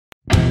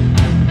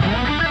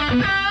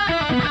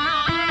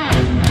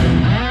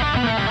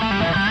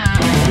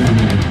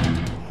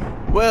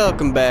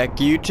Welcome back,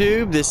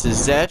 YouTube. This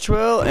is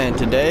Zatchwell, and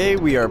today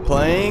we are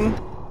playing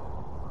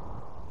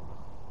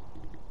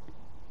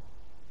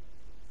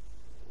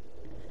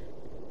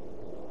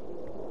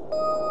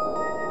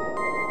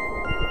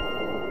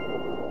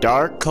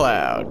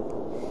DarkCloud.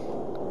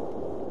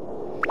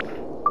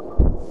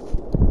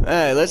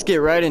 Alright, let's get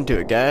right into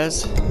it,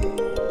 guys.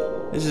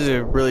 This is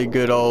a really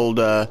good old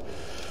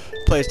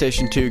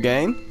PlayStation 2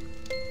 game.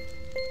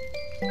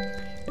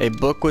 A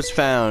book was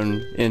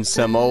found in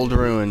some old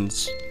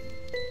ruins.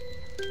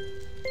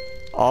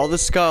 All the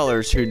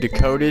scholars who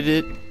decoded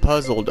it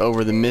puzzled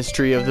over the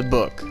mystery of the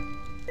book.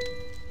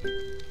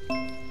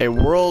 A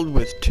world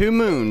with 2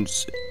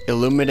 moons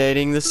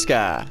illuminating the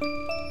sky.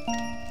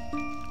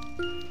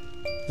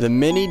 The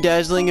many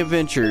dazzling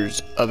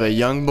adventures of a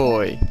young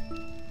boy.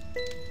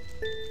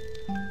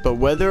 But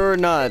whether or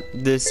not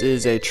this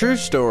is a true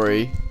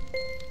story,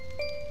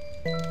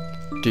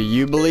 do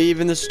you believe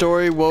in the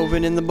story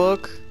woven in the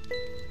book?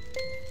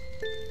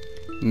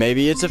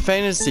 Maybe it's a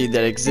fantasy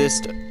that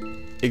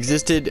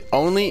existed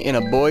only in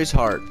a boy's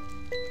heart.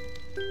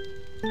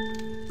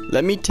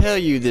 Let me tell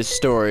you this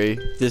story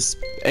this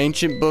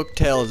ancient book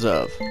tells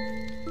of.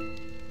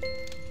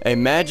 A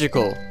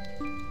magical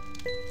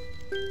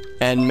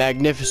and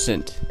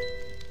magnificent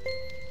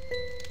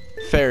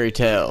fairy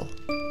tale.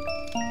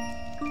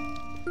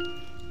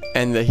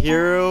 And the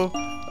hero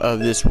of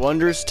this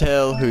wondrous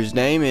tale, whose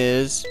name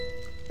is...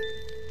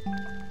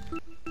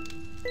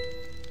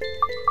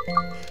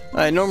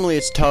 normally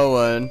it's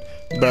Toan,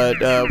 but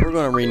we're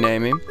gonna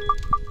rename him.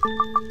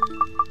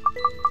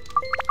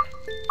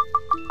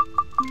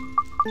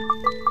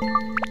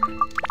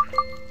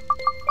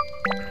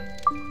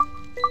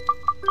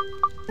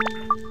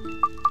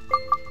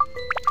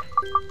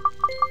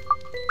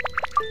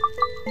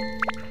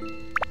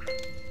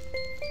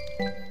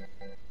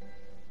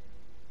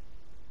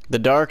 The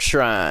Dark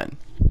Shrine.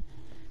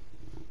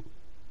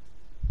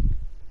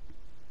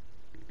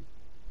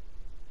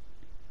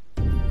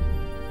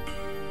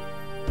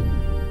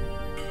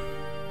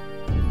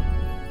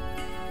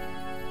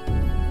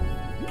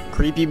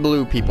 Creepy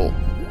blue people.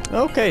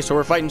 Okay, so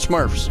we're fighting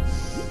Smurfs.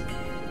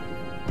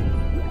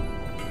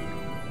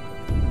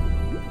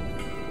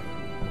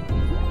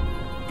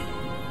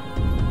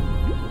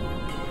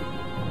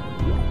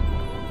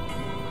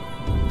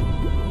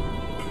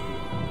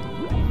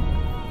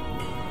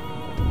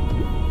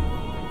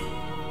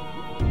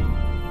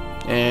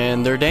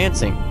 And they're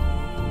dancing.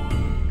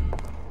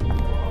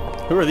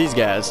 Who are these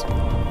guys?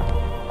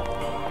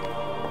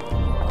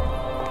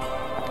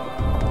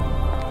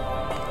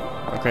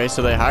 Okay,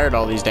 so they hired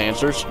all these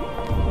dancers.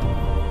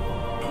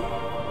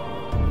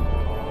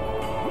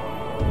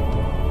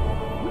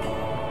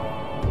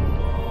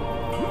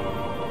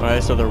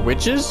 Alright, so they're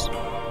witches?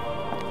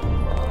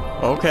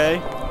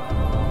 Okay.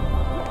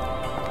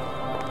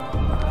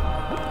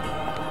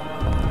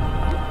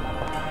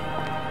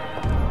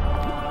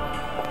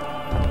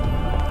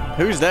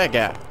 Who's that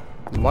guy?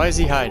 Why is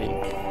he hiding?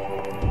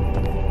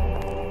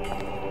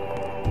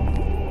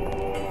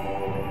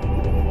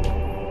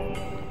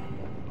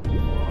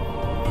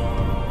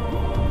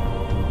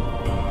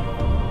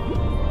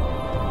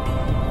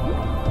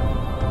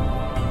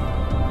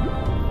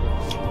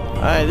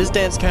 Alright, this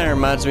dance kind of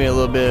reminds me a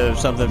little bit of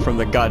something from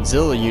the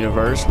Godzilla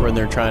universe, where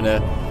they're trying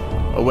to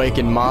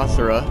awaken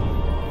Mothra.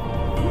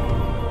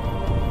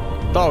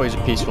 It's always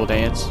a peaceful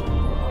dance.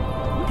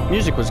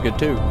 Music was good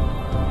too.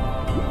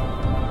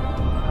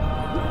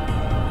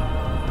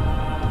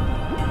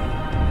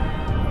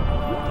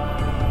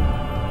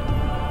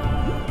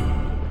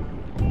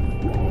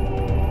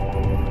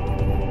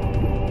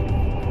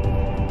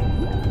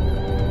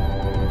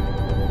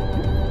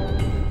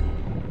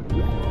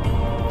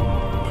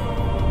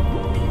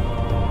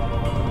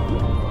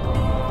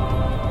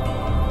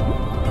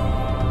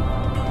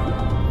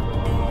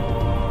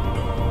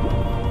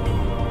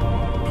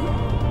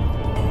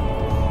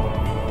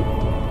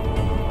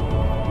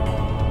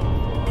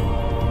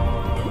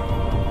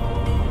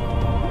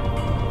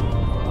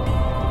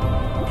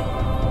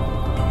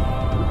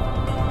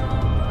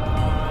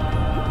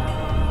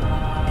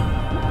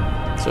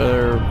 So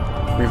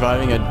they're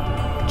reviving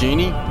a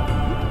genie?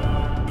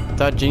 I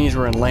thought genies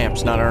were in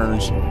lamps, not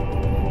urns.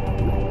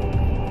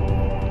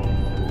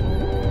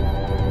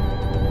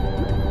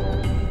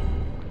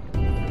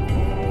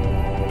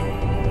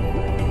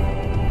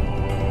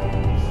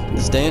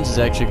 This dance is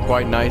actually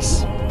quite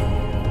nice.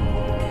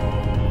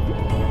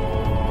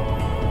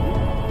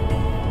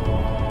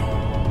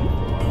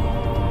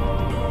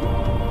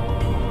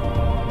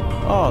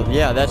 Oh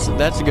yeah, that's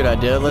a good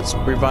idea. Let's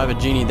revive a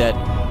genie that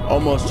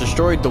almost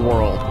destroyed the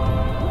world.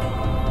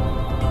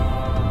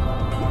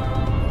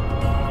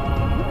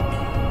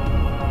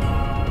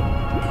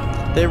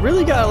 They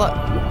really got a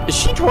lot. Is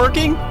she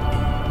twerking?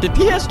 Did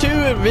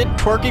PS2 invent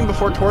twerking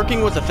before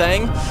twerking was a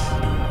thing?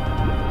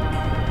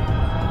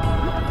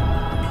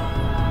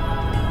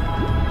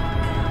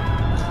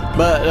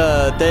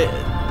 But they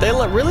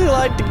really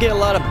like to get a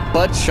lot of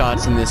butt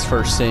shots in this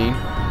first scene.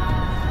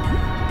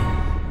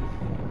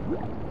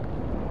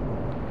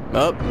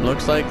 Oh,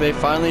 looks like they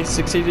finally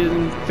succeeded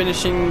in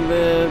finishing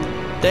the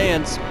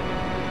dance.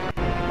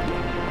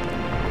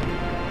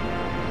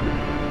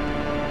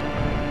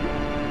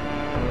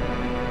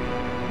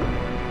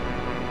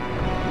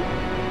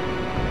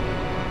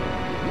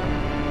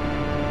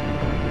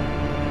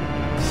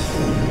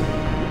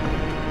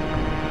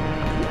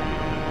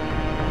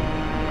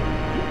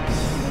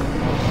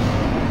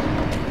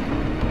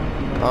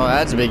 Oh,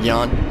 that's a big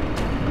yawn.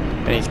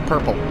 And he's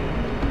purple.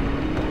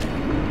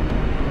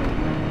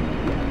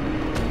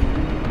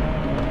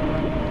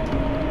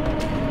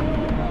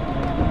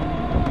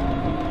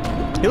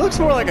 He looks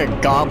more like a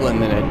goblin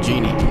than a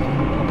genie.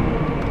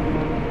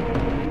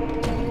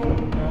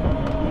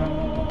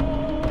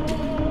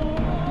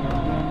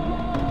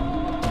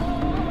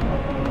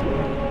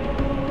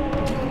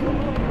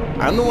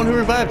 I'm the one who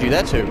revived you,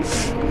 that's who.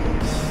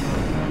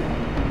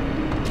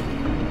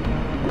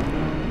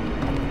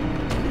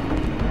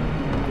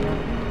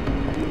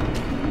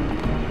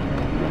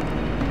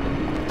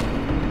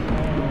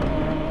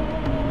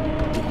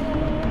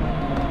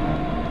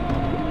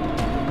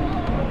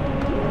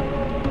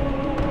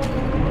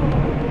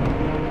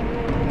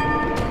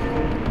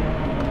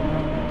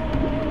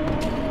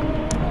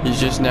 He's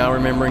just now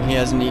remembering he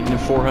hasn't eaten in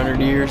 400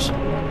 years.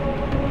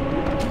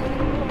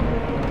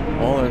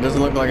 Well, it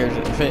doesn't look like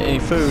there's any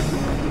food.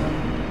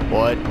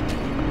 What?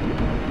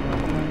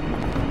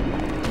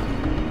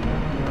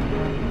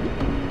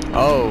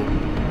 Oh.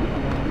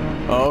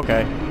 Oh,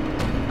 okay.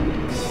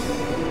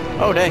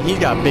 Oh, dang, he's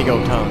got a big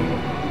old tongue.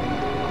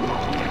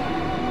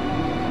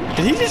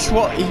 Did he just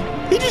swallow?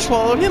 He just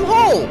swallowed him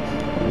whole.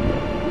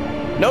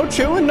 No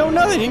chewing, no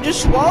nothing. He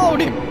just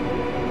swallowed him.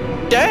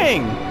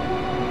 Dang.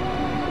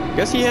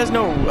 Guess he has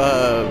no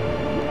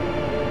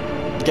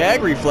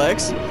gag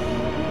reflex.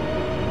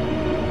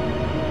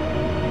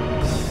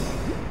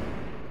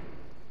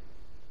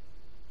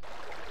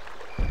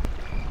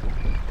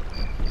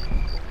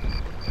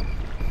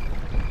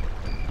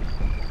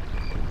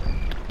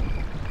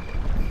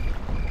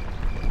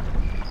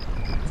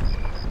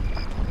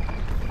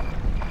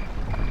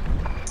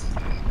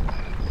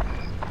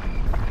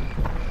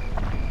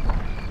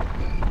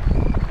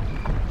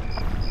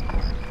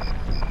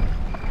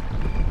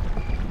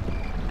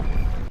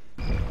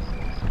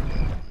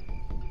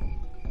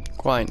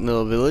 Quaint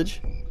little village.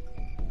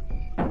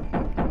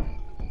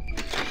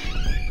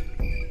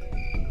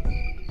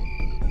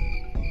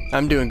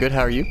 I'm doing good,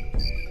 how are you?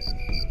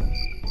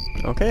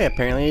 Okay,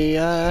 apparently,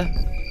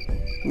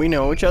 we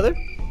know each other.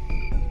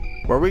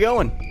 Where are we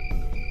going?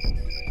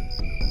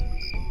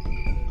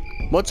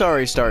 What's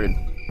already started?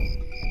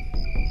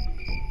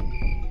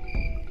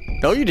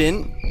 No, you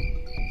didn't.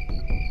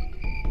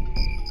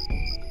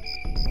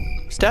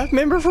 Staff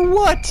member for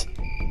what?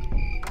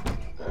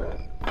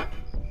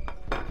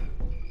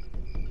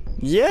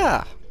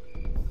 Yeah.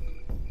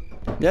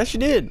 Yes, you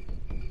did.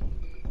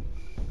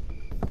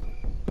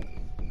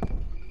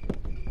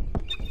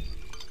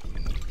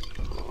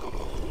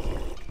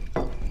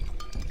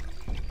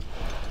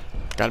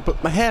 Gotta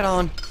put my hat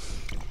on.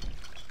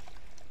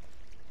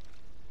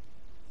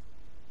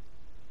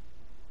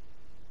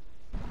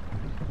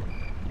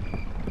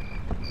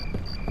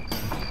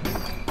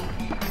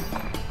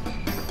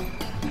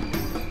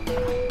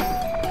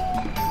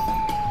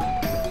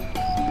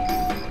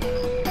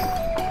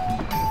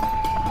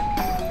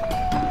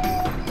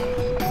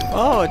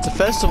 Oh, it's a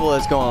festival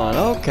that's going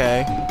on.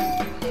 Okay.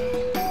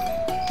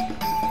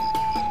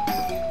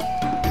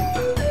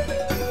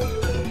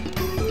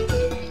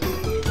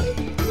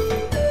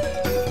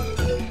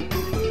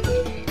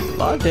 A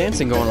lot of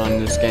dancing going on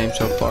in this game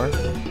so far.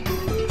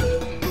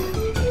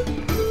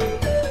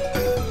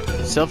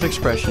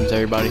 Self-expressions,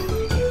 everybody.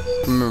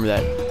 Remember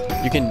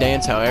that. You can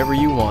dance however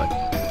you want.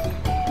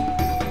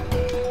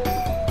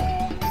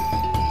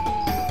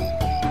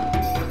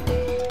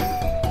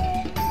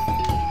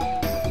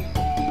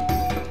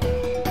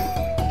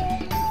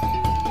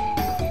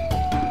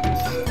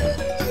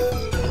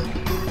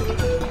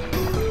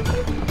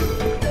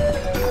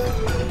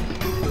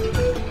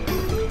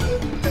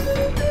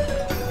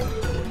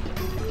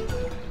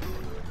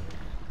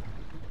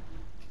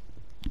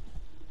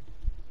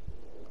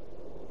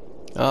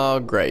 Oh,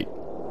 great.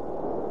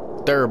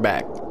 They're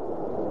back.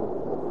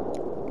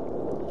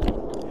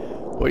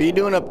 What are you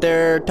doing up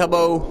there,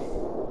 Tubbo?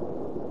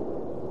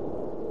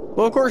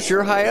 Well, of course,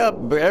 you're high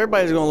up, but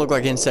everybody's gonna look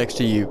like insects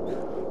to you.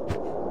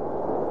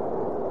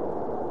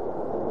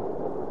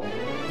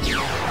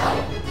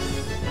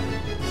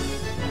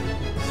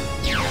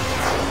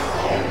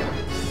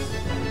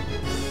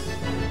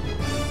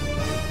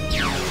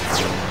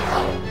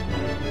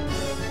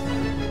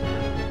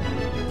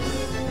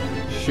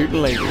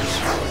 Shooting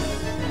lasers.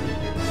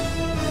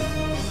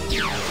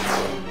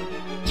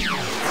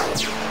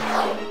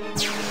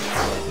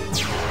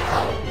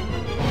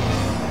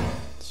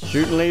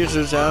 Shooting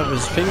lasers out of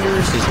his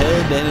fingers, his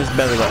head, and his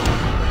belly button.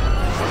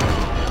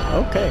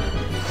 Okay.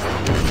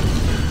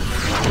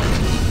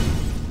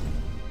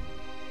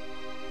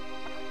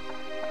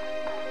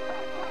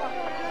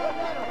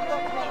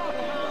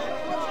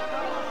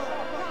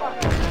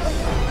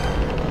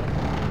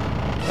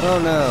 Oh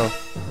no.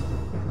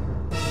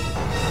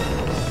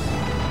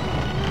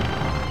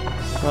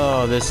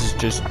 Oh, this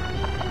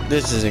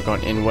isn't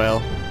going to end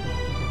well.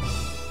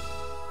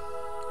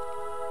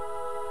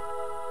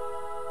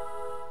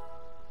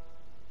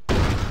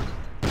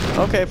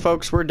 Okay,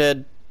 folks, we're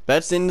dead.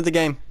 That's the end of the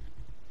game.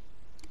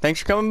 Thanks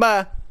for coming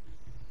by.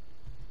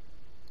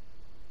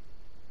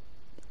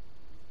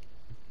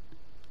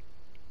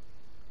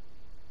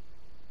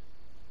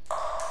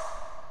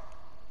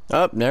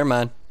 Oh, never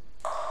mind.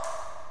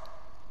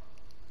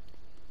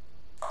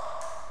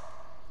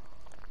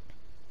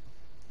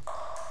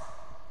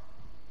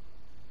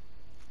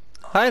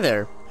 Hi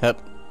there.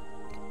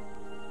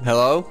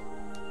 Hello?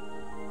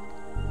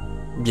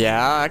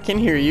 Yeah, I can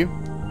hear you.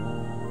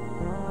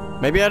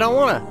 Maybe I don't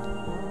wanna.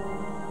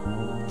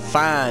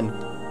 Fine.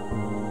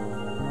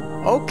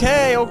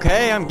 Okay,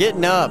 I'm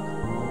getting up.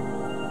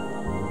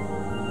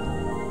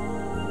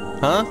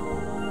 Huh?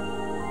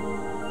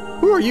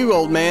 Who are you,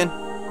 old man?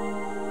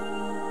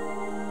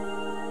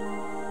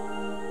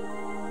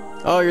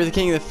 Oh, you're the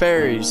king of the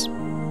fairies.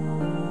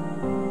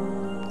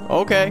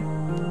 Okay.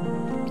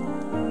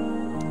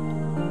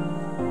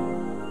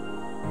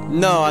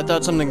 No, I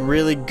thought something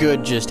really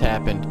good just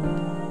happened.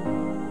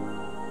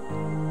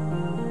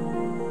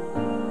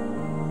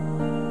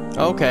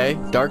 Okay,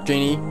 dark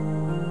genie.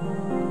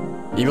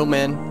 Evil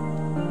men.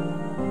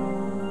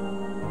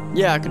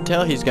 Yeah, I could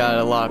tell he's got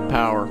a lot of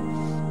power.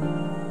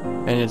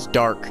 And it's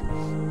dark.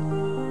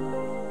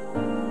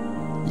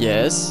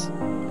 Yes.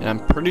 And I'm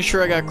pretty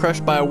sure I got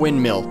crushed by a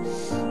windmill.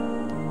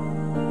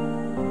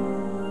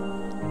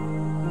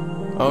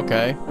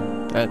 Okay.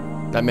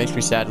 That makes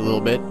me sad a little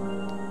bit.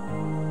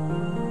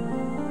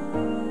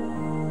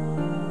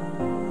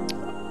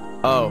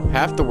 Oh,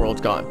 half the world's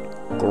gone.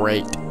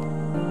 Great.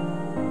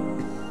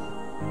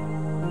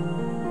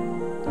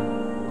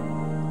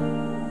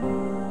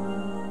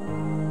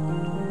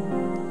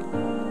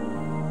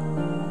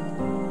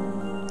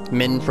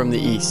 Men from the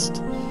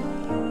east.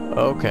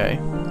 Okay.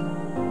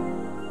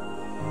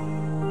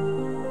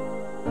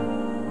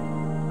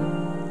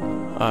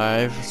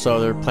 So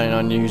they're planning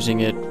on using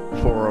it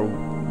for a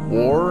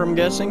war, I'm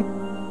guessing?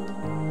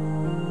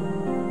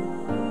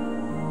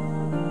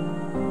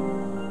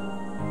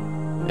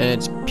 And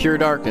it's pure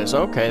darkness.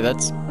 Okay,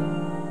 that's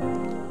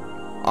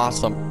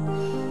awesome.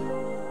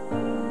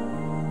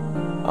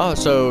 Oh,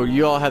 so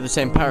you all have the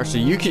same power, so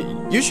you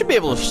should be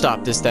able to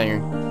stop this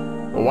thing.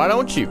 Well, why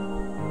don't you?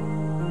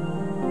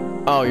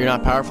 Oh, you're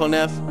not powerful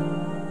enough?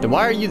 Then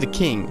why are you the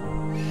king?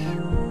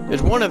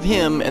 There's one of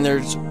him, and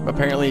there's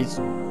apparently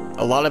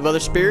a lot of other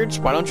spirits.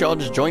 Why don't you all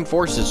just join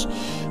forces?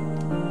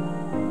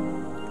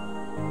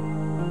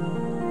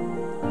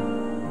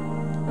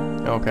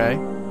 Okay.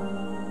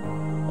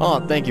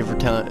 Oh, thank you for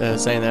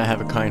saying that I have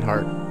a kind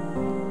heart.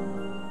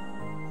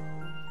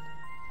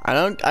 I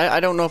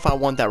don't know if I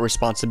want that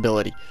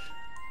responsibility.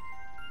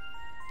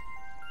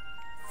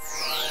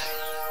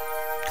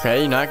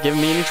 Okay, you're not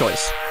giving me any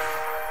choice.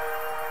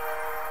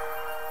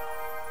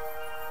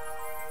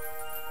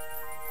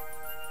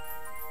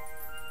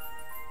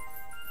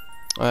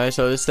 Alright,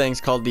 so this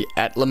thing's called the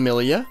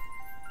Atlamilia.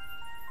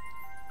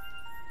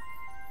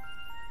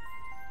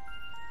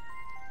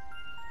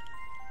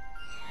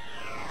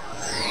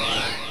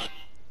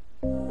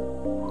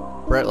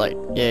 Bright light,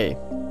 yay.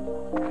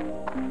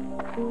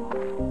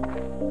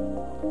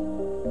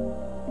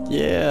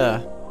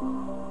 Yeah.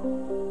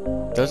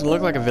 Doesn't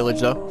look like a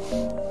village though.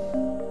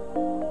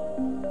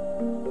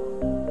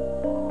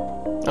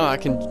 Oh, I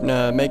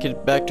can make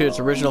it back to its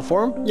original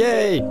form?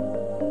 Yay!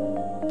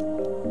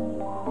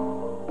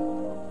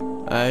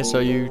 Alright, so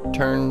you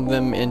turn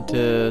them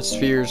into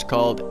spheres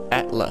called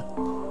Atla.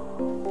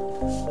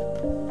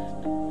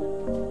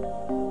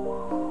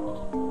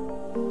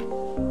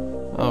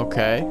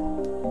 Okay.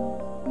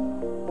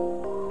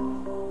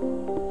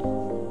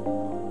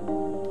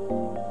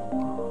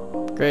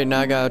 Great,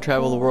 now I gotta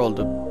travel the world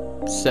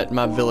to set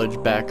my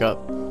village back up.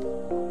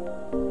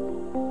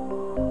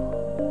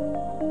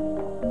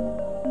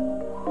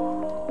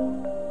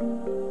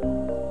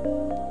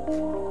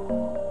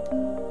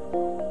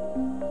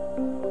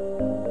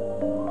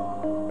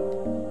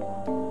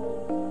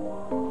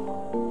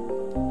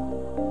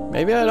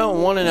 Maybe I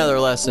don't want another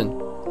lesson.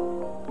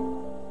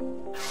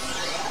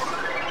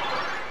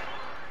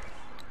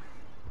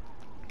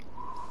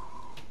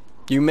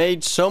 You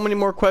made so many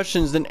more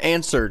questions than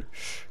answered.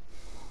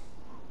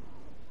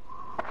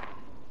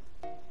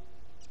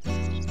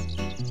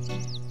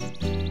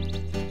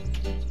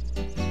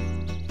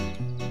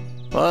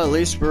 Well, at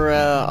least we're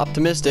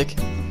optimistic.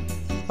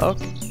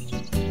 Okay.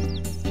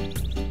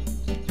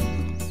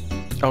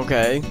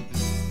 Okay.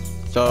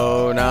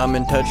 So now I'm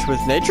in touch with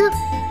nature?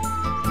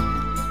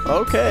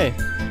 Okay.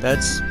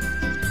 That's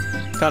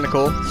kind of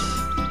cool.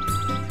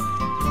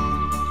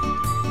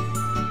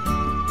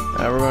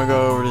 We're gonna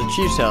go over to the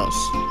chief's house.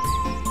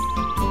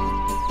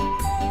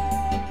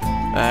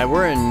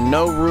 We're in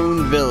No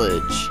Rune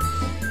Village.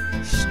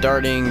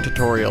 Starting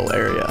tutorial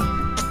area.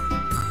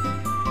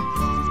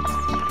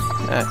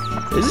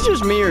 Is it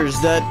just me, or does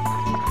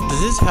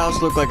this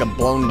house look like a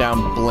blown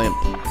down blimp?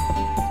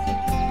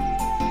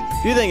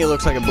 If you think it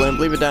looks like a blimp,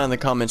 leave it down in the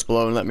comments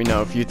below and let me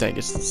know if you think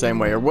it's the same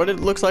way or what it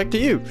looks like to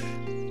you.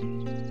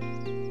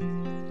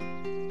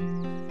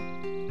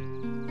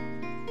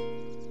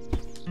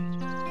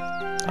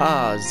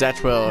 Ah,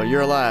 Zatchwell, you're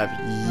alive.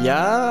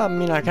 Yeah, I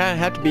mean, I kind of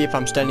have to be if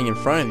I'm standing in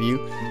front of you.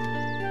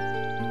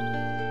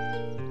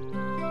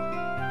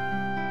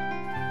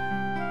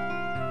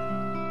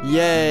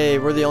 Yay,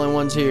 we're the only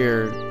ones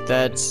here.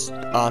 That's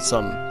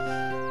awesome.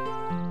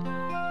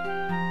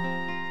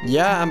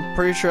 Yeah, I'm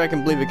pretty sure I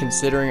can believe it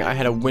considering I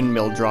had a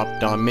windmill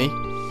dropped on me.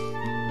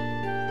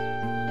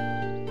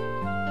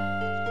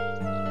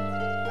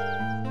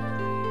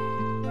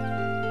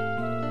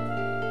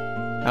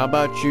 How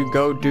about you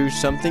go do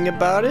something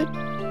about it?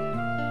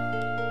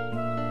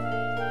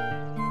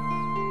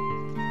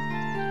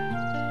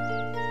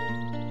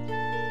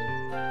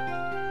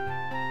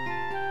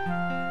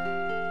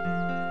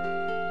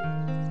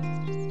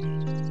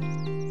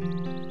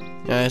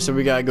 So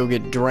we gotta go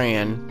get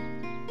Dran.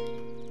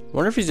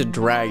 Wonder if he's a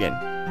dragon.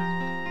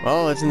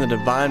 Well, it's in the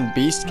Divine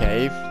Beast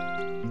Cave.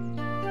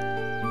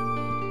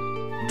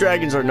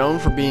 Dragons are known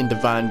for being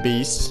divine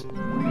beasts.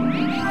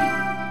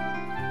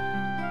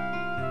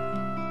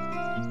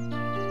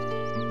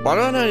 Why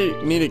do I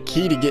need a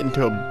key to get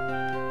into a...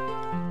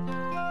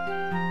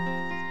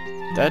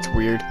 That's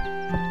weird.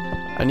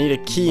 I need a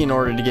key in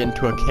order to get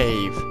into a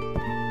cave.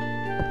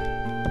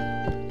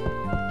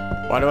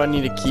 Why do I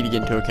need a key to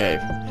get into a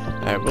cave?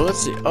 Alright, well let's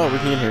see. Oh, we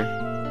can get here.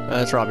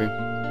 Let's rob him.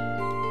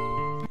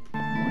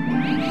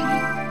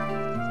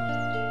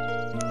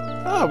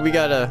 Oh, we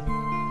got a...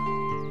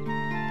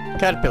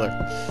 caterpillar.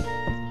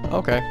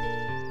 Okay.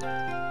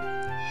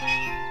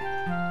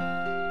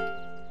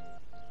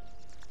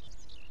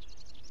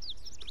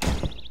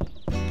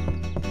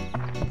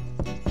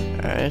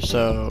 Alright,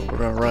 so we're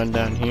gonna run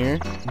down here.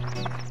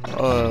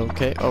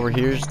 Okay, over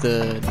here's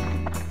the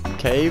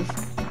cave.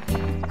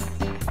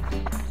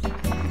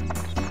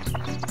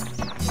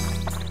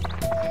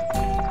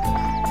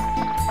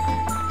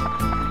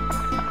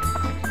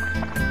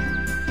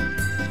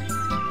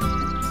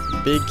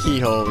 Big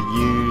keyhole,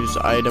 use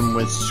item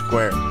with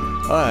square.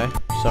 Alright,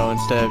 so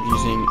instead of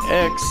using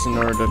X in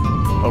order to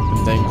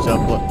open things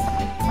up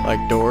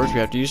like doors, we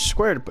have to use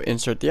square to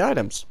insert the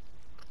items.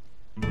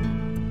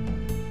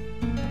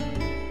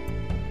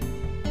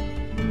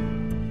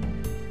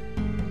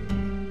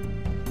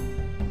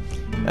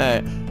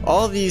 Alright,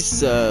 all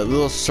these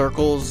little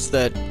circles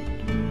that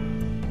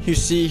you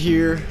see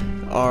here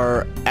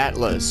are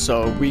Atlas,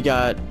 so we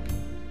got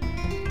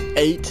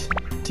 8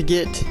 to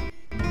get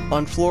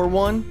on floor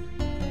 1.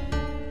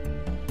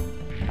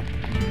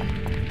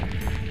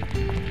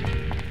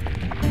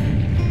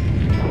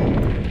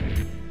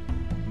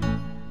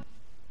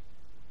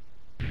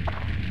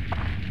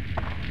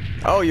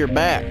 Oh, you're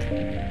back.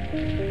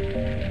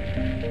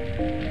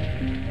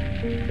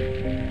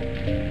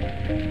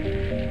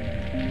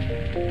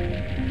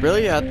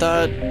 Really? I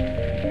thought...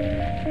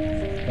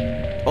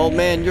 Old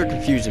man, you're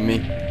confusing me.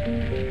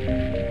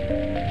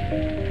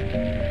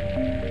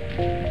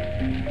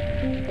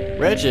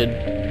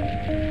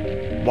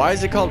 Wretched? Why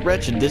is it called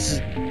Wretched? This is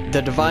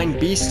the Divine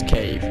Beast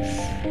Cave.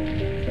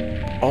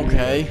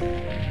 Okay.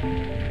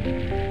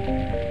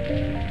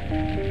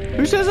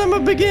 Who says I'm a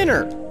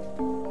beginner?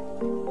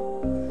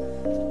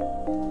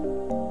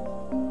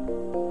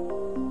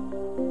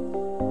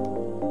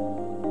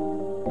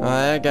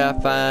 I gotta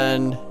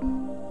find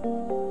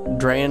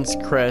Dran's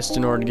crest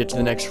in order to get to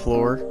the next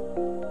floor.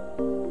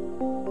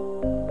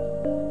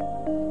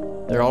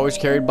 They're always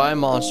carried by a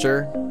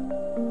monster.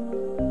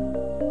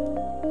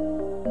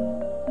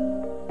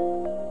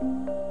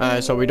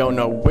 So we don't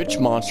know which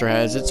monster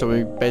has it, so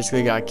we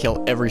basically gotta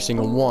kill every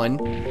single one.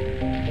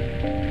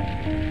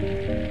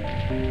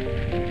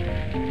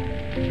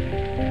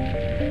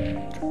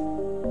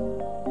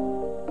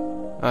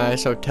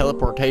 So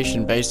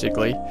teleportation,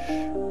 basically.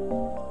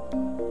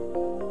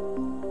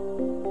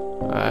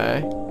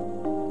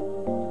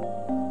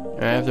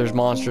 If there's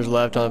monsters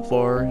left on the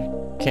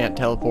floor, can't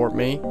teleport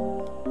me.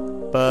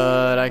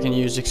 But I can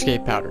use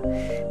escape powder.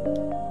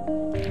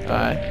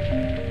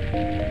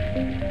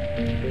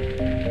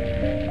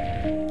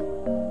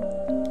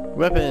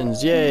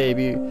 Weapons,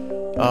 yay!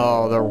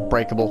 Oh, they're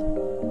breakable.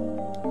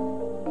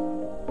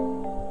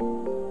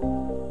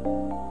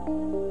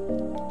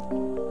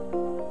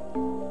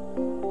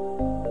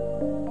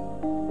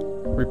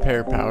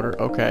 Repair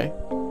powder, okay.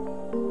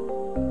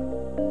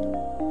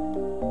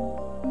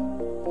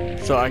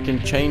 So I can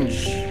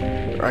change,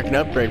 or I can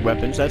upgrade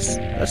weapons.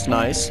 That's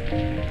nice.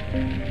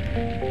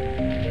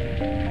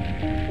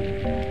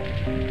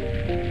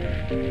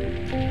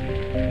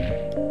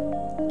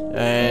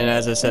 And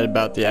as I said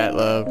about the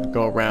Atla, we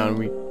go around,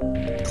 we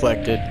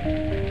collect it.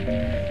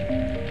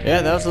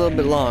 Yeah, that was a little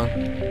bit long.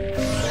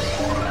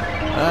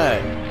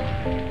 Alright.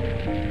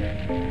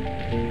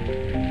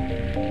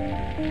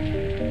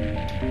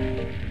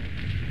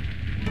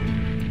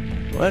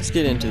 Let's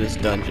get into this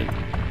dungeon.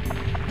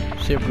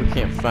 See if we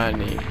can't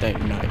find anything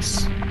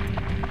nice.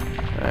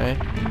 Alright.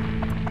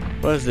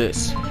 What is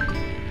this?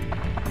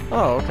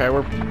 Oh, okay,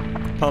 we're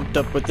pumped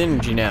up with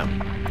energy now.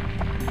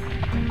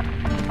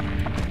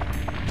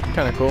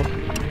 kind of cool.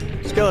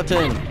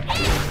 Skeleton.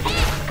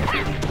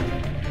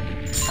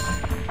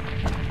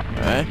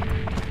 Alright.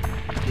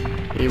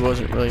 He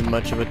wasn't really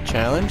much of a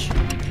challenge.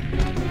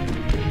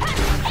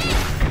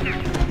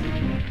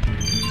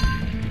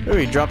 Ooh,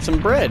 he dropped some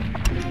bread.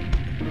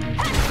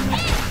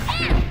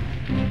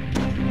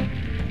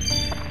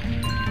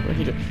 What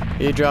he do?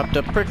 He dropped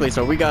a prickly,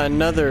 so we got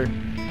another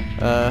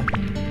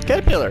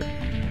caterpillar.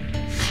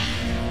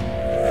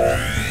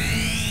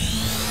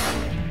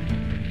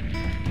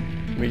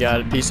 We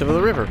got a piece of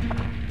the river.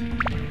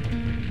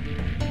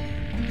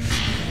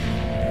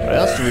 What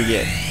else do we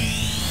get?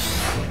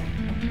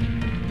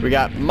 We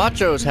got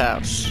Macho's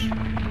house.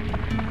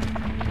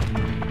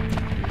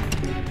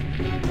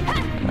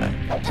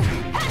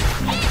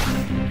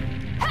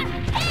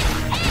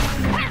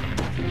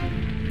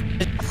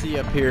 See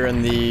up here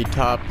in the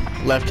top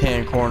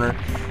left-hand corner,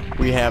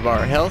 we have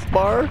our health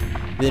bar.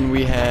 Then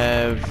we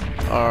have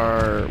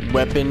our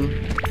weapon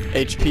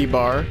HP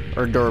bar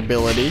or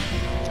durability.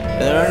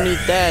 And then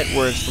underneath that,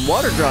 where it's the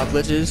water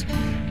droplets, is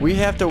we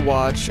have to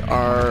watch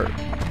our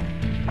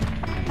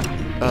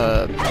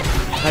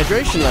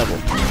hydration level.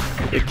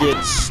 If it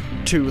gets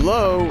too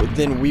low,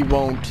 then we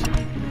won't,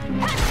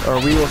 or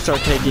we will start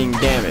taking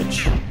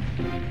damage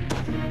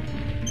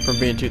from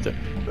being too thick.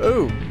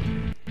 Ooh,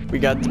 we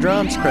got the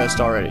Drom's crest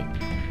already.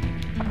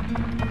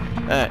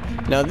 Alright,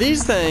 now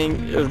these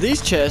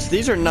chests,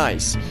 these are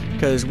nice,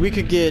 because we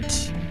could get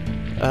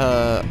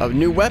a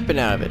new weapon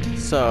out of it.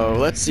 So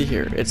let's see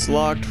here. It's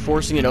locked.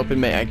 Forcing it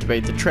open may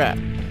activate the trap.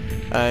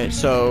 Alright,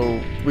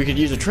 so we could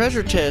use a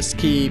treasure chest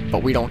key,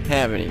 but we don't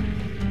have any.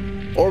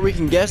 Or we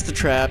can guess the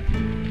trap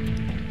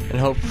and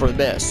hope for the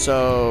best.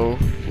 So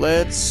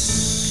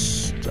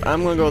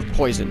I'm gonna go with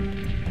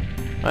poison.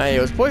 Alright,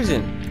 it was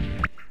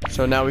poison.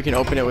 So now we can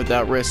open it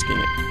without risking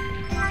it.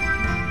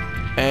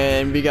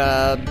 And we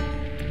got a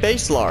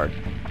base lard.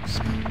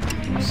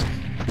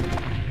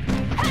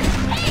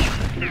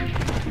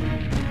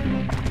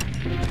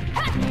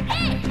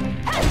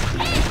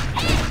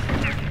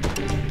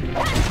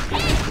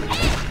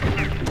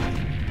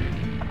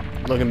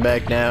 Looking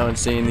back now and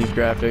seeing these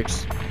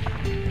graphics,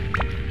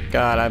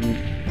 God,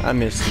 I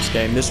miss this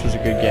game. This was a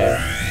good game.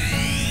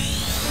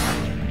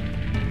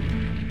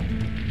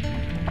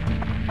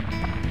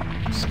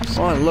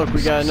 Come on, look,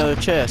 we got another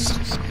chest.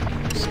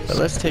 But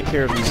let's take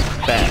care of these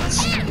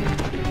bats.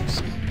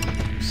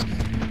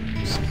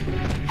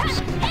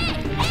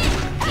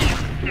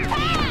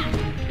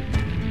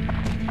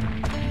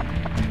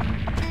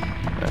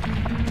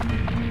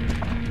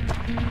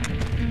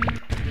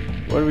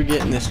 What do we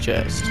get in this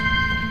chest?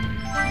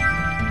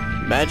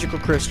 Magical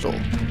crystal.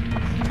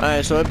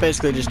 Alright, so it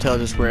basically just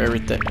tells us where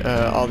everything,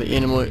 all the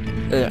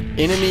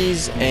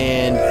enemies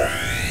and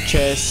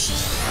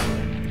chests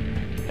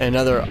and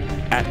other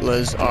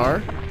atlas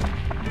are.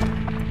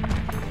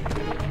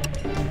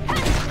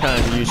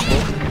 Kind of useful.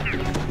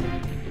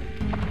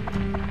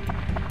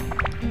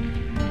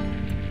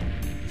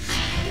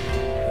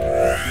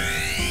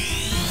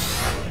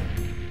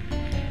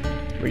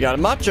 We got a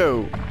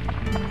macho.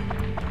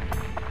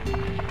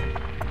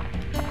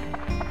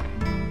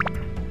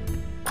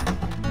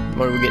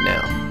 What do we get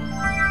now?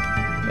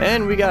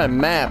 And we got a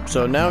map,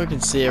 so now we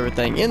can see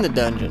everything in the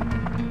dungeon.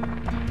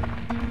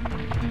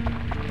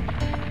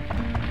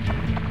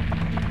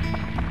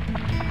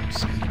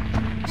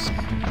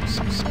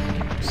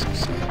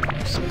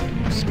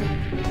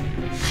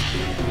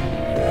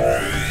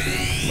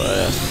 What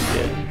else do we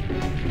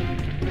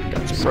get?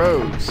 Got some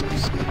roads.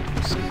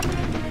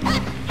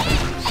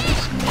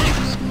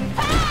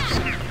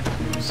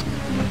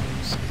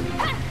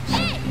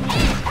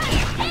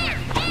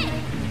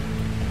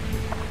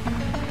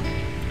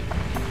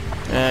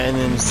 And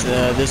then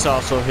this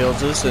also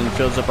heals us and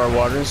fills up our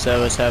water instead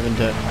of us having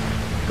to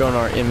go in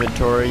our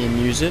inventory and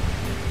use it.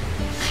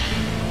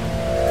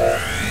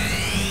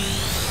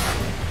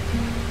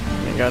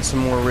 And got some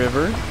more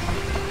river.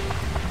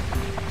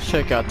 Let's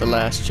check out the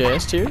last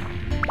chest here.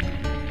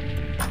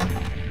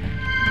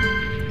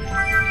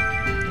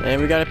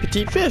 And we got a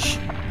petite fish.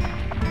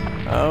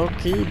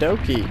 Okie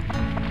dokie.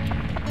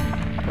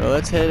 Well,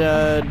 let's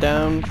head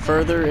down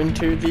further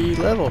into the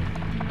level.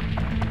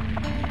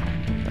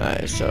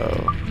 Alright,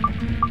 so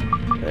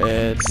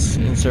let's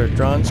insert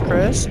Drom's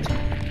crest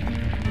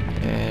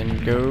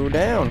and go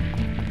down.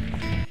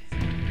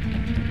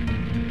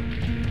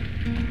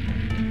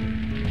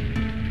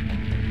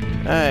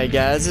 Alright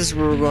guys, this is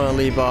where we're going to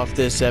leave off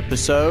this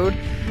episode.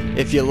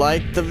 If you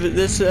liked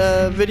this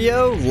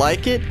video,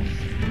 like it.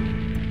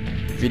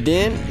 If you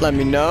didn't, let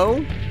me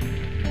know.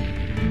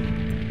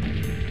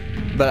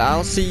 But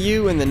I'll see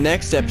you in the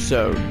next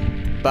episode.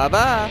 Bye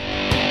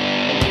bye.